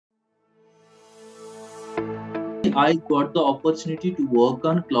Currently, I got the opportunity to work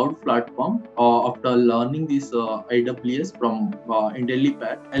on cloud platform after learning this AWS from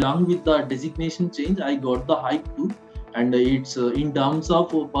Intellipaat. Along with the designation change, I got the hike too, and it's in terms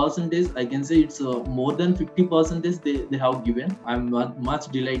of percentage, I can say it's more than 50% they have given. I'm much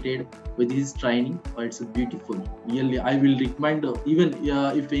delighted with his training. It's beautiful. Really, I will recommend even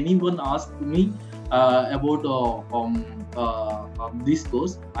if anyone asks me about this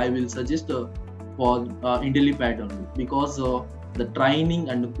course, I will suggest for Intellipaat only, because the training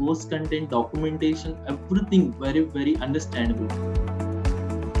and the course content, documentation, everything very understandable.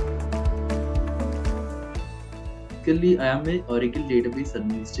 Basically, I am a Oracle database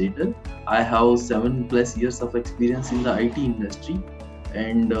administrator. I have 7+ years of experience in the IT industry,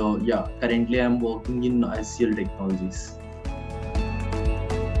 and currently I am working in ICL Technologies.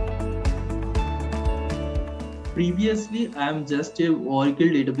 Previously, I am just a Oracle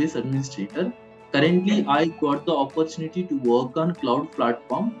database administrator. Currently, I got the opportunity to work on cloud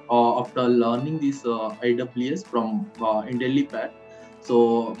platform after learning this AWS from Intellipaat.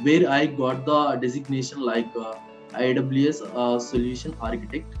 So where I got the designation like AWS Solutions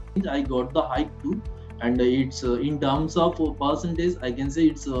Architect. I got the hike too, and it's in terms of percentage, I can say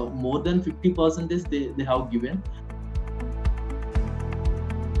it's more than 50% they have given.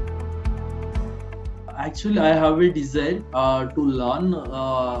 Actually, I have a desire to learn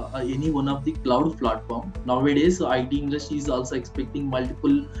any one of the cloud platform. Nowadays, IT industry is also expecting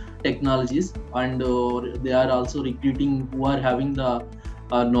multiple technologies, and they are also recruiting who are having the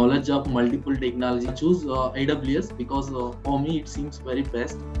knowledge of multiple technology. I choose AWS because for me it seems very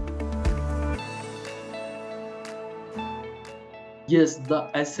best. Yes, the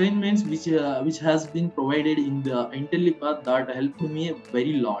assignments which has been provided in the Intellipaat, that helped me a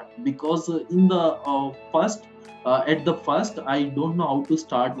very lot, because in the first at the first I don't know how to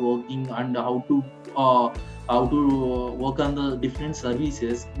start working and how to work on the different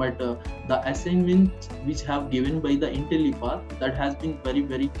services, but the assignments which have given by the Intellipaat, that has been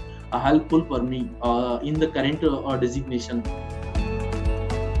very helpful for me in the current designation.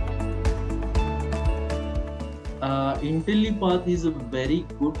 Intellipaat is a very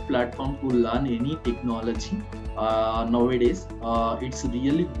good platform to learn any technology nowadays. It's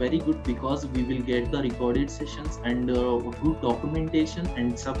really very good because we will get the recorded sessions and good documentation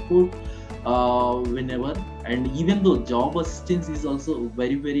and support whenever. And even though job assistance is also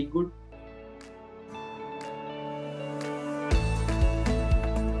very good,